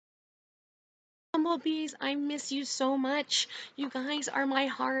Bumblebees, I miss you so much. You guys are my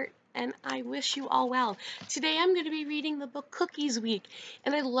heart, and I wish you all well. Today I'm going to be reading the book Cookies Week,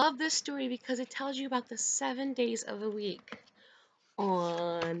 and I love this story because it tells you about the 7 days of the week.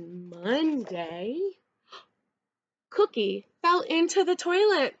 On Monday, Cookie fell into the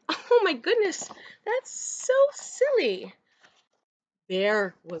toilet. Oh my goodness, that's so silly.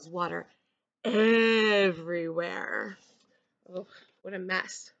 There was water everywhere. Oh, what a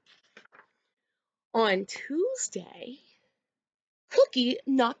mess. On Tuesday, Cookie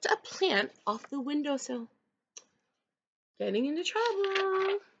knocked a plant off the windowsill, getting into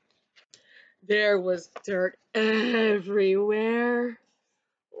trouble. There was dirt everywhere.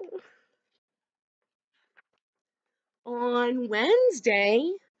 On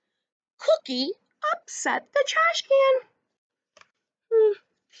Wednesday, Cookie upset the trash can.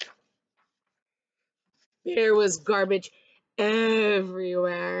 There was garbage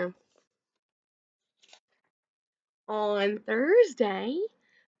everywhere. On Thursday,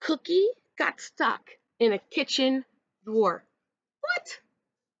 Cookie got stuck in a kitchen drawer. What?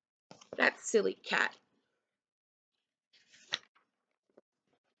 That silly cat.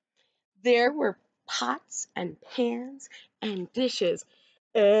 There were pots and pans and dishes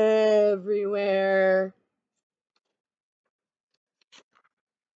everywhere.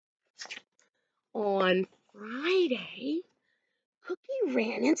 On Friday, Cookie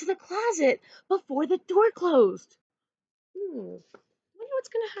ran into the closet before the door closed. Wonder what's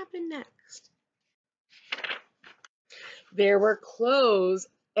going to happen next. There were clothes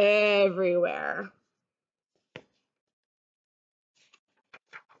everywhere.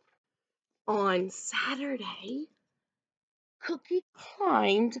 On Saturday, Cookie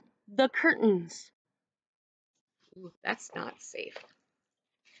climbed the curtains. Ooh, that's not safe.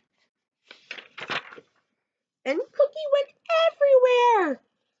 And Cookie went everywhere.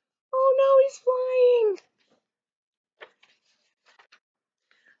 Oh no, he's flying.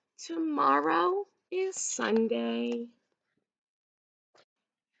 Tomorrow is Sunday.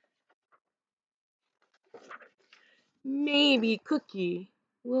 Maybe Cookie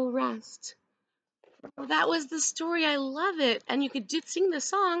will rest. Well, that was the story. I love it. And you could sing the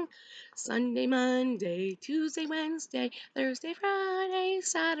song. Sunday, Monday, Tuesday, Wednesday, Thursday, Friday,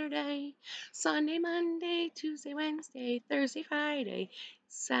 Saturday. Sunday, Monday, Tuesday, Wednesday, Thursday, Friday,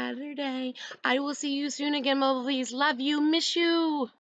 Saturday. I will see you soon again, Bumblebees. Love you. Miss you.